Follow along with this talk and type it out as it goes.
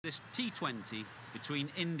this T20 between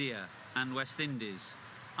India and West Indies.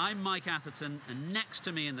 I'm Mike Atherton, and next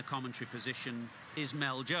to me in the commentary position is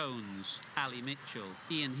Mel Jones, Ali Mitchell,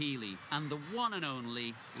 Ian Healy, and the one and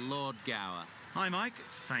only Lord Gower. Hi Mike,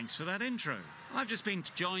 thanks for that intro. I've just been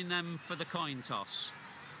to join them for the coin toss.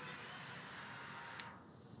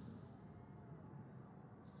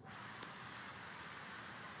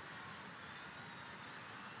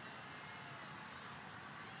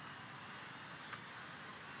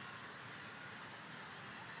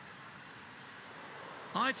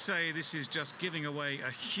 I'd say this is just giving away a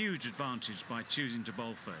huge advantage by choosing to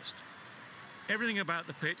bowl first. Everything about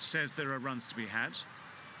the pitch says there are runs to be had,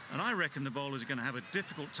 and I reckon the bowlers are going to have a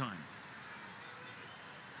difficult time.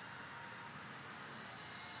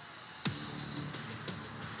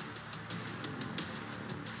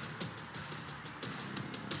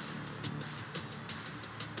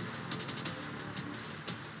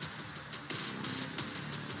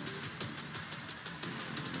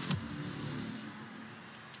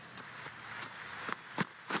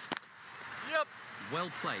 Well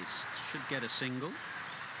placed, should get a single.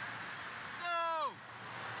 No!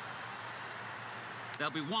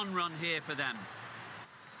 There'll be one run here for them.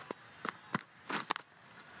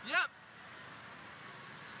 Yep.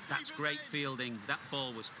 That's great fielding. That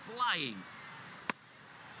ball was flying.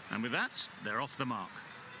 And with that, they're off the mark.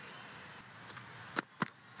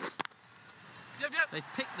 Yep. They've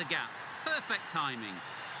picked the gap. Perfect timing.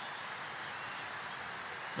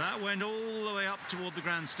 That went all the way up toward the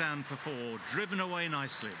grandstand for four, driven away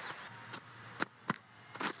nicely.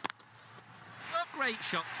 Great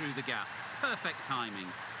shot through the gap. Perfect timing.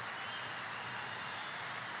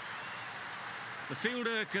 The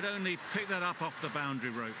fielder could only pick that up off the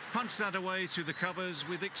boundary rope, punched that away through the covers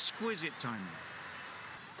with exquisite timing.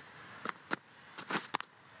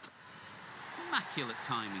 Immaculate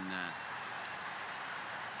timing there.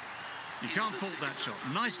 You can't fault that shot.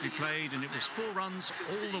 Nicely played, and it was 4 runs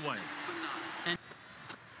all the way. And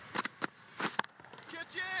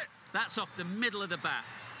catch it! That's off the middle of the bat.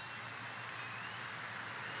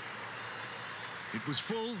 It was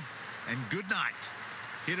full, and good night.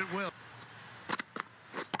 Hit it well.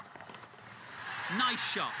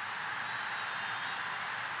 Nice shot.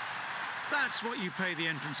 That's what you pay the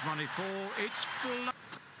entrance money for. It's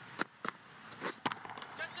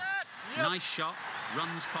Yep. Nice shot.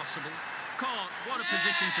 Runs possible. Caught. What a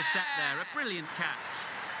position to set there. A brilliant catch.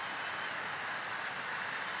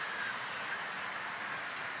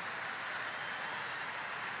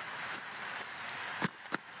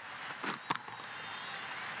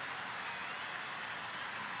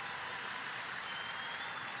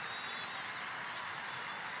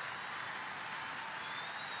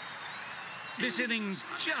 This innings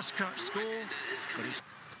just cut score, but it's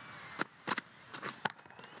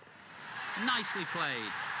Nicely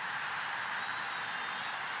played.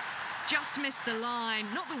 Just missed the line.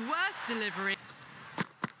 Not the worst delivery.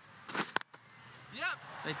 Yep.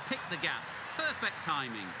 They've picked the gap. Perfect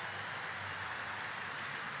timing.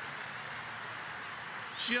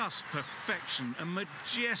 just perfection, a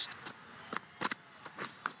majestic.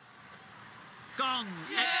 Gone.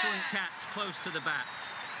 Yeah! Excellent catch, close to the bat.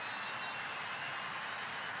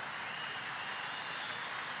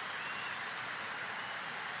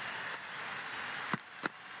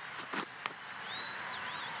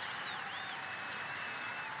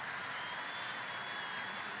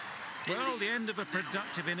 Well, the end of a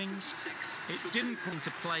productive innings. It didn't come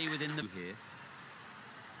to play within the here.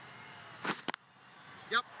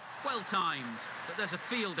 Yep. Well timed, but there's a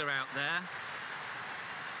fielder out there.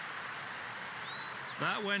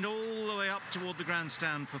 That went all the way up toward the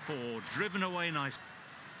grandstand for four, driven away nice.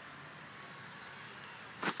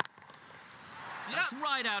 That's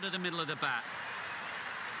right out of the middle of the bat.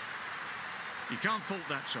 You can't fault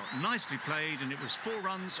that shot. Nicely played, and it was 4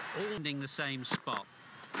 runs, all Ending the same spot.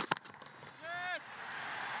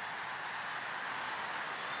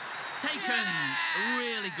 Taken! A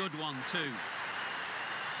really good one too.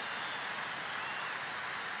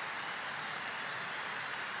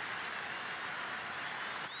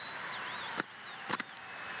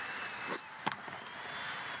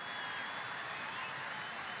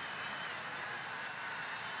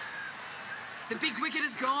 The big wicket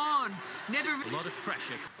is gone. Never. A lot of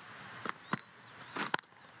pressure.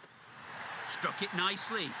 Struck it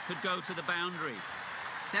nicely. Could go to the boundary.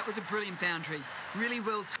 That was a brilliant boundary. Really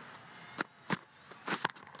well.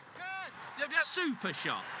 Yep. Super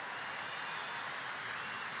shot.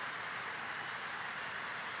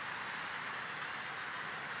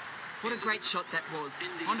 What a great shot that was.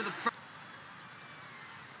 Onto the front.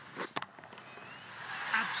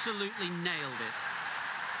 Absolutely nailed it.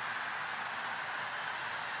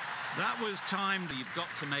 That was timed. You've got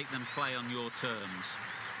to make them play on your terms.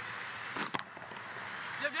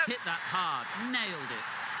 Yep, yep. Hit that hard, nailed it.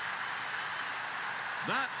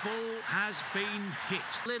 That ball has been hit.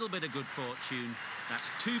 Little bit of good fortune.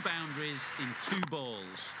 That's 2 boundaries in 2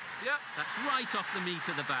 balls. Yep. That's right off the meat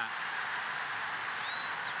of the bat.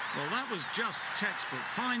 Well, that was just textbook.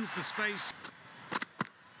 Finds the space.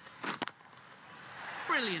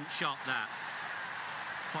 Brilliant shot, that.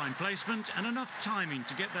 Fine placement and enough timing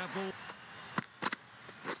to get that ball.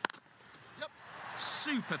 Yep.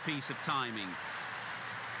 Super piece of timing.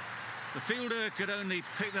 The fielder could only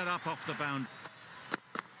pick that up off the boundary.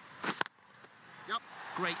 Yep.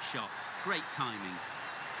 Great shot, great timing.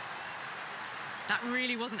 That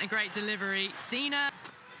really wasn't a great delivery. Cena.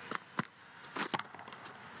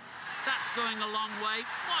 That's going a long way.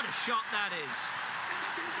 What a shot that is.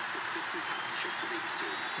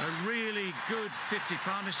 A really good 50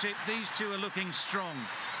 partnership. These two are looking strong.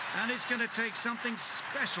 And it's going to take something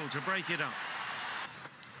special to break it up.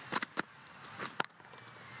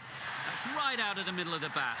 That's right out of the middle of the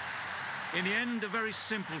bat. In the end, a very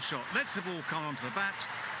simple shot. Lets the ball come onto the bat.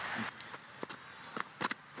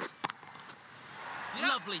 Yep.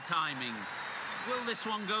 Lovely timing. Will this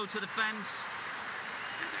one go to the fence?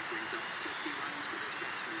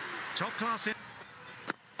 Top class in.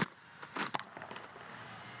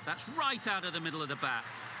 That's right out of the middle of the bat.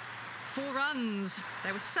 4 runs.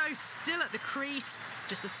 They were so still at the crease.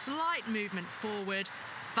 Just a slight movement forward.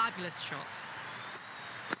 Fabulous shots.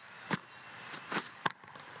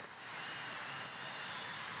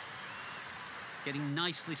 Getting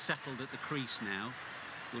nicely settled at the crease now.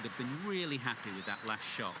 Would have been really happy with that last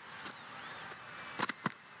shot.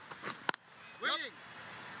 Waiting.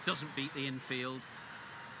 Doesn't beat the infield.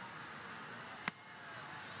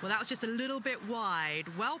 Well, that was just a little bit wide.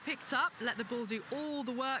 Well picked up. Let the ball do all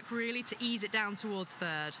the work, really, to ease it down towards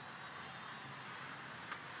third.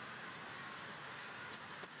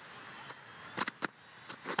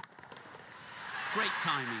 Great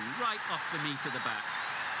timing, right off the meat of the bat.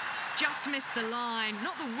 Just missed the line.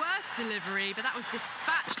 Not the worst delivery, but that was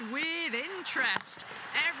dispatched with interest.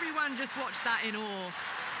 Everyone just watched that in awe.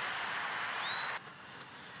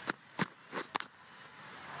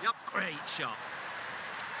 Yep. Great shot.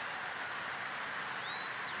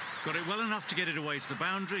 Got it well enough to get it away to the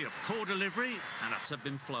boundary. A poor delivery and a... Have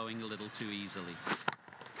been flowing a little too easily.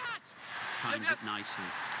 Catch. Times Yep, it nicely.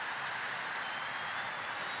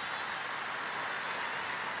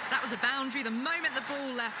 That was a boundary the moment the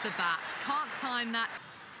ball left the bat. Can't time that.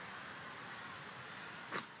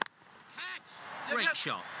 Catch. Yep, Great yep.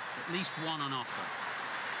 shot. At least one on offer.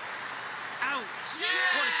 Out!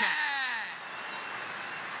 Yeah. What a catch!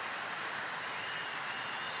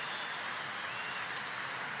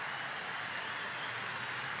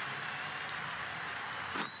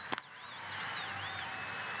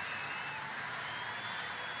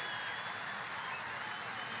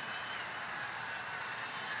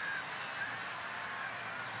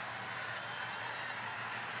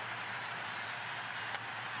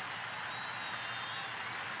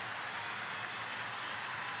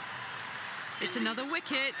 It's another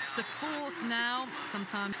wicket. It's the 4th now.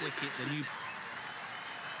 Sometime. Wicket, the new...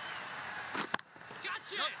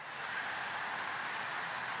 Gotcha. Yep.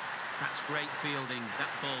 That's great fielding. That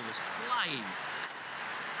ball was flying.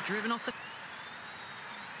 Driven off the...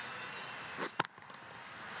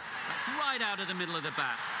 That's right out of the middle of the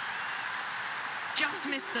bat. Just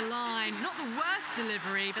missed the line. Not the worst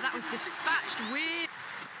delivery, but that was dispatched with...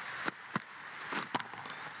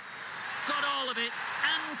 Got all of it,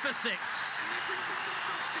 and for 6.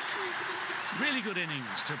 Really good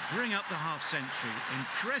innings to bring up the half-century.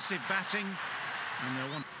 Impressive batting. And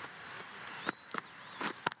they'll want...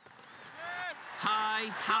 High,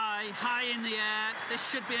 high, high in the air. This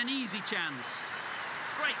should be an easy chance.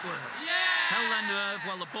 Great work. Yeah. Held their nerve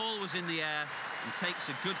while the ball was in the air and takes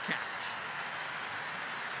a good catch.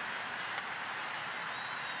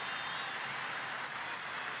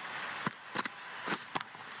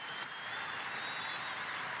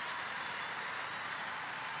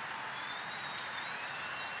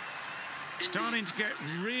 Starting to get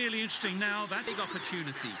really interesting now. That Big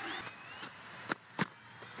opportunity.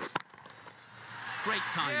 Great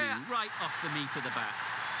timing, Yeah. right off the meat of the bat.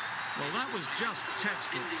 well, that was just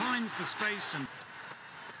textbook. Finds the space and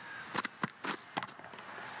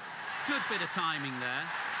Good bit of timing there.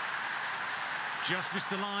 just missed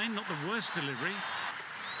the line. Not the worst delivery.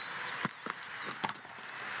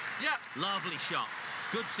 Yep. Lovely shot.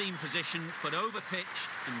 Good seam position, but over-pitched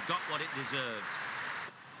and got what it deserved.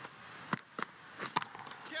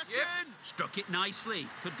 Catch Yep. in. Struck it nicely.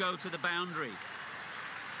 Could go to the boundary.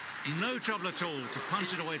 No trouble at all to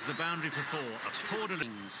punch it away to the boundary for 4. A poor delivery.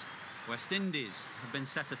 West Indies have been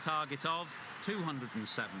set a target of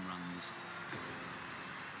 207 runs.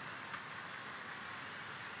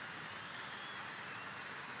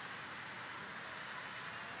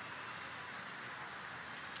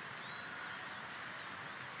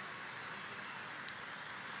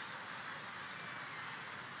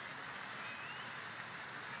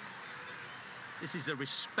 This is a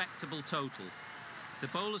respectable total. If the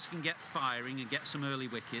bowlers can get firing and get some early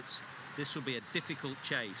wickets, this will be a difficult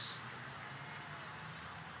chase.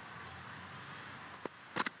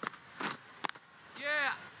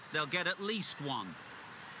 Yeah. They'll get at least 1.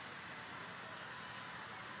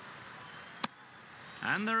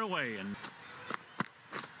 And they're away. And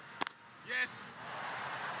Yes.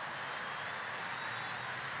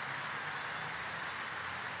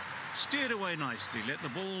 steered away nicely. Let the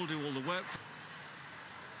ball do all the work.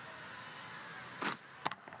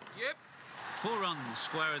 Yep. 4 runs,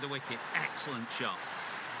 square of the wicket. Excellent shot.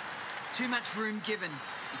 Too much room given.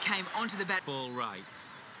 He came onto the bat. Ball right.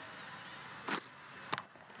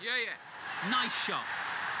 Yeah. Nice shot.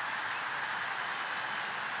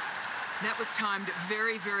 That was timed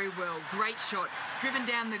very, very well. Great shot. Driven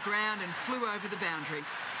down the ground and flew over the boundary.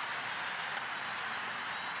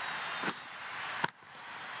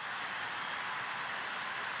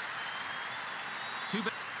 Too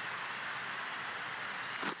bad.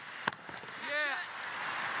 Yeah.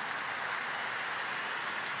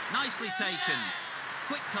 Nicely taken.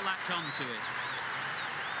 Quick to latch onto it.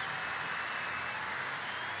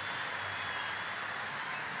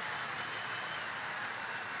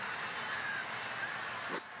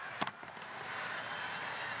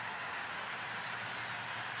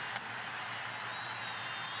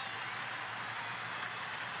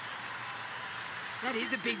 That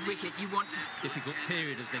is a big wicket. You want to... Difficult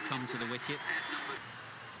period as they come to the wicket.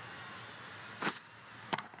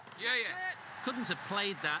 Yeah. Couldn't have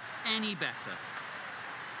played that any better.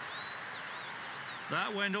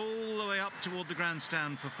 that went all the way up toward the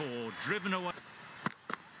grandstand for 4. Driven away.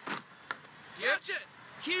 Catch it.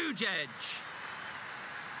 Huge edge.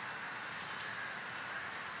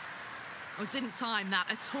 Oh, didn't time that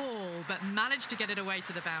at all, but managed to get it away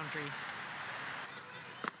to the boundary.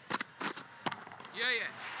 Yeah.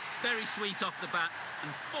 Very sweet off the bat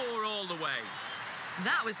and 4 all the way.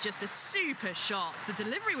 That was just a super shot. The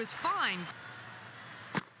delivery was fine.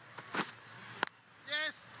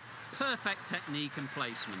 Yes. Perfect technique and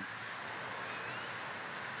placement.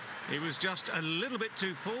 It was just a little bit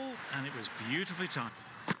too full, and it was beautifully timed.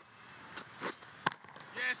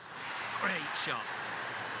 Yes. Great shot.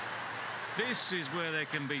 This is where they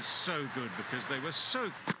can be so good, because they were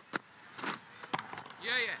so...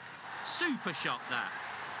 Yeah. Super shot that.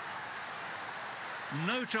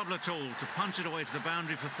 No trouble at all to punch it away to the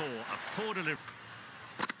boundary for 4. A poor delivery.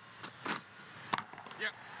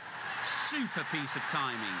 Yep. Super piece of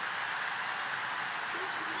timing.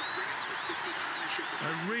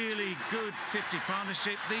 A really good 50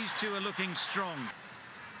 partnership. These two are looking strong.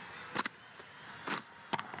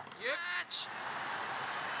 Yep. Catch.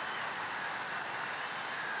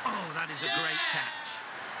 Oh, that is a great catch.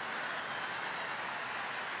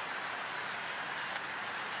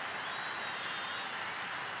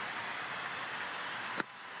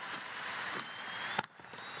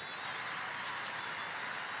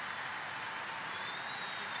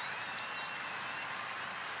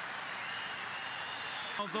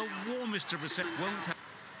 The warmest of reception. Won't have...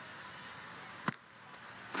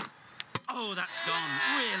 Oh, that's gone.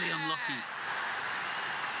 Really unlucky.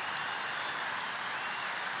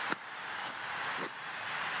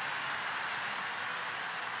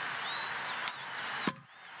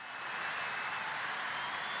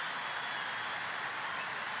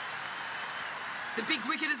 The big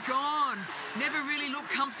wicket is gone. Never really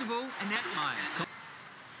looked comfortable. And that... Meyer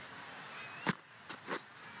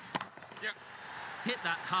Yep. hit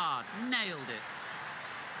that hard. Nailed it.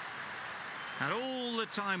 Had all the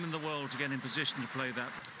time in the world to get in position to play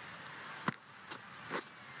that.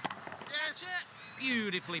 Yes.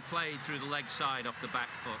 Beautifully played through the leg side off the back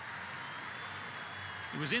foot.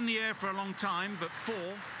 It was in the air for a long time, but 4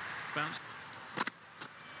 bounced.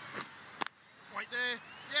 Right there.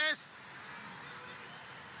 Yes.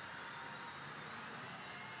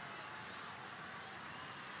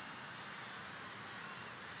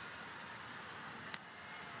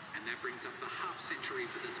 And that brings up the half century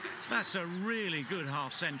for this batsman. That's a really good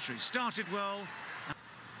half century. Started well.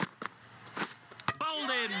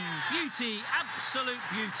 Bowled in. Beauty. Absolute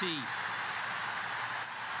beauty.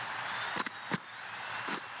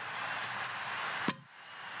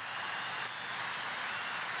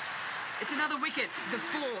 It's an Another wicket, the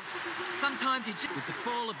fourth. Sometimes you just... With the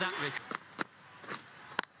fall of that wicket,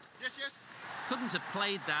 Yes, yes. couldn't have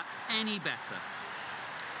played that any better.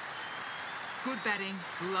 Good batting,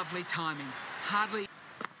 lovely timing. Hardly...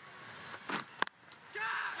 Yep,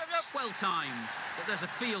 yep. Well timed, but there's a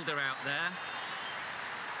fielder out there.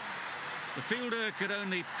 The fielder could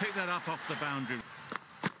only pick that up off the boundary.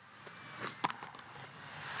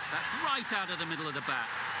 That's right out of the middle of the bat.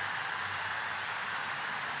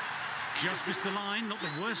 Just missed the line, not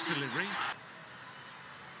the worst delivery.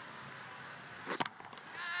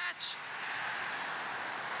 Catch.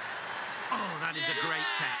 Oh, that is a great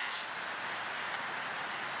catch.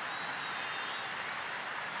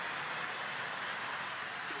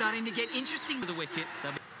 Starting to get interesting. For the wicket,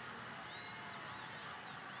 Catch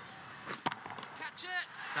it.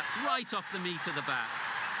 that's right off the meat of the bat.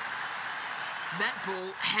 That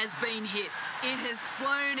ball has been hit. It has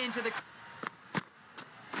flown into the...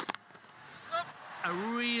 A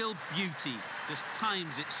real beauty, just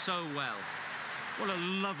times it so well. What a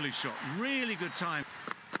lovely shot, really good time.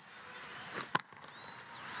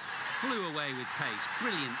 Flew away with pace,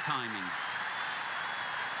 brilliant timing.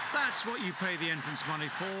 That's what you pay the entrance money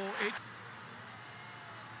for. It...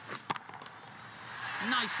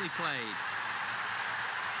 Nicely played.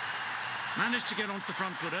 Managed to get onto the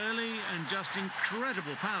front foot early and just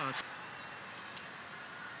incredible power.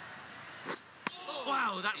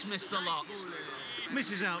 Wow, that's missed the lot.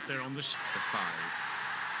 Misses out there on the... The 5.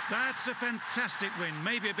 That's a fantastic win,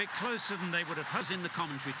 maybe a bit closer than they would have hoped. As in the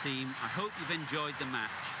commentary team, I hope you've enjoyed the match.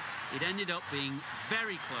 It ended up being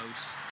very close